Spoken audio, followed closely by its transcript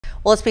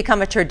Well, it's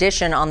become a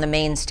tradition on the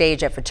main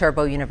stage at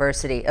Viterbo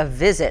University, a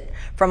visit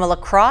from a La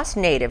Crosse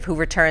native who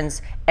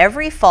returns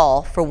every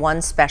fall for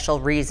one special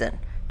reason: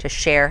 to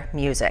share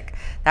music.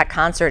 That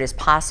concert is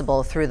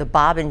possible through the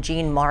Bob and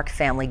Jean Marck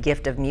Family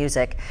Gift of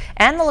Music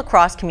and the La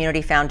Crosse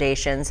Community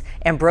Foundation's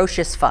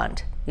Ambrosius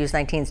Fund. News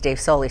 19's Dave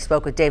Soley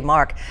spoke with Dave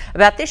Marck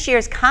about this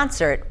year's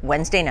concert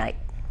Wednesday night.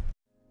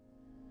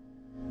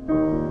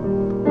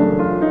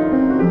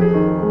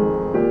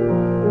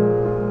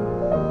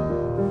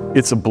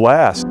 It's a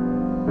blast.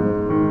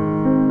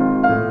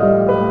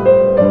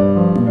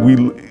 We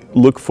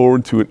look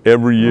forward to it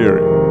every year.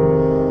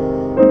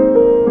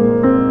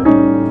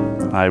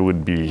 I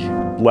would be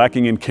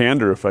lacking in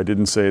candor if I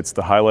didn't say it's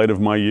the highlight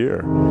of my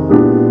year.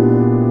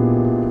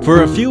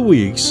 For a few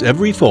weeks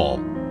every fall,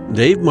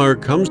 Dave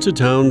Marck comes to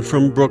town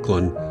from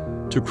Brooklyn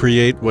to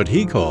create what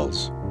he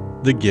calls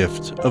the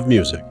gift of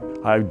music.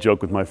 I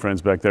joke with my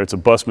friends back there, it's a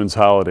busman's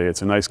holiday.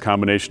 It's a nice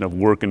combination of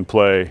work and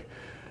play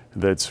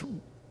that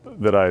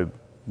I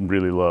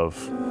really love.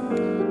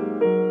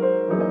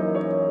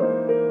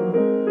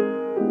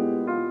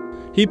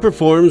 He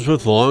performs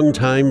with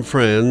longtime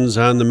friends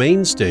on the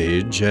main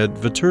stage at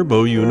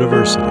Viterbo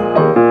University.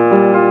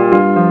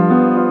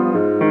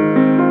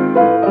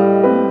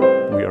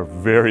 We are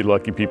very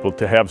lucky people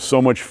to have so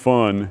much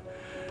fun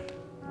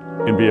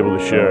and be able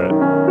to share it.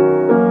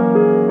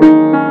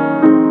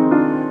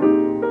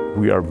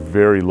 We are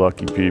very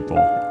lucky people.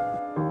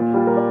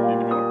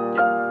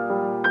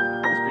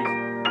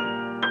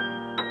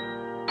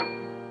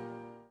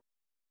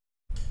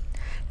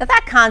 Now,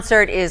 that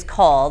concert is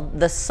called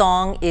The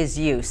Song Is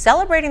You,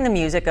 celebrating the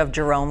music of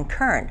Jerome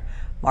Kern.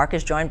 Mark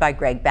is joined by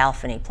Greg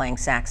Balfany playing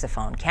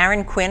saxophone,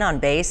 Karen Quinn on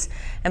bass,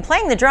 and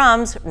playing the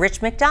drums,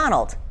 Rich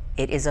McDonald.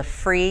 It is a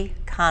free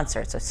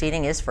concert, so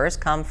seating is first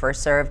come,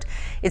 first served.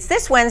 It's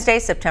this Wednesday,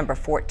 September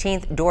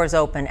 14th. Doors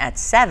open at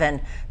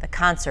 7. The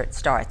concert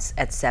starts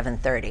at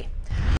 7:30.